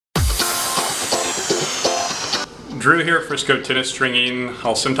Drew here, Frisco tennis stringing.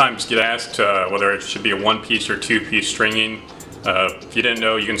 I'll sometimes get asked whether it should be a one-piece or two-piece stringing. If you didn't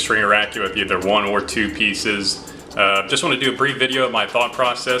know, you can string a racket with either one or two pieces. Just want to do a brief video of my thought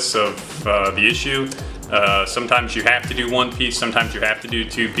process of the issue. Sometimes you have to do one piece, sometimes you have to do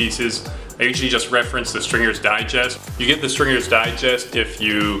two pieces. I usually just reference the Stringer's Digest. You get the Stringer's Digest if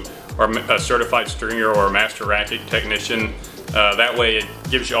you are a certified stringer or a master racket technician. That way it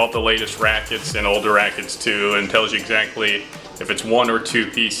gives you all the latest rackets and older rackets too, and tells you exactly if it's one or two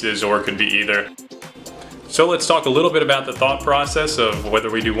pieces, or it could be either. So let's talk a little bit about the thought process of whether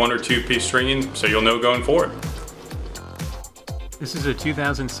we do one or two piece stringing, so you'll know going forward. This is a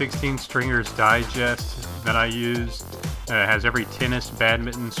 2016 Stringer's Digest that I use. It has every tennis,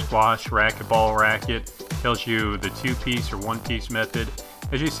 badminton, squash, racquetball racket. Tells you the two-piece or one-piece method.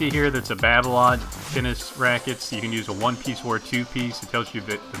 As you see here, that's a Babylon tennis rackets. You can use a one-piece or a two-piece. It tells you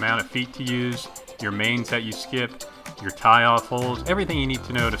the amount of feet to use, your mains that you skip, your tie-off holes. Everything you need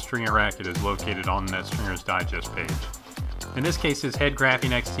to know to string a racket is located on that Stringer's Digest page. In this case, it's head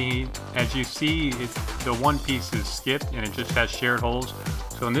graphing XT. As you see, the one piece is skipped and it just has shared holes.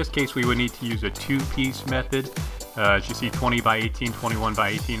 So in this case, we would need to use a two-piece method. As you see, 20 by 18, 21 by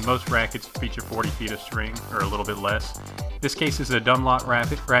 18. Most rackets feature 40 feet of string, or a little bit less. This case is a Dunlop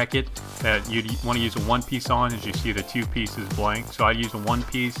racket that you'd want to use a one piece on. As you see, the two piece is blank. So I use a one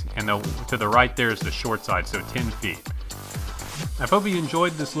piece, and to the right there is the short side, so 10 feet. I hope you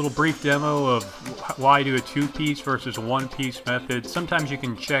enjoyed this little brief demo of why I do a two-piece versus a one-piece method. Sometimes you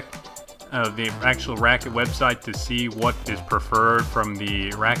can check the actual racket website to see what is preferred from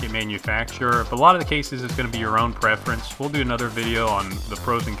the racket manufacturer. But a lot of the cases it's going to be your own preference. We'll do another video on the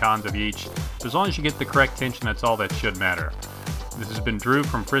pros and cons of each. But as long as you get the correct tension, that's all that should matter. This has been Drew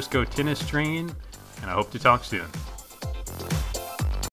from Frisco Tennis Stringing, and I hope to talk soon.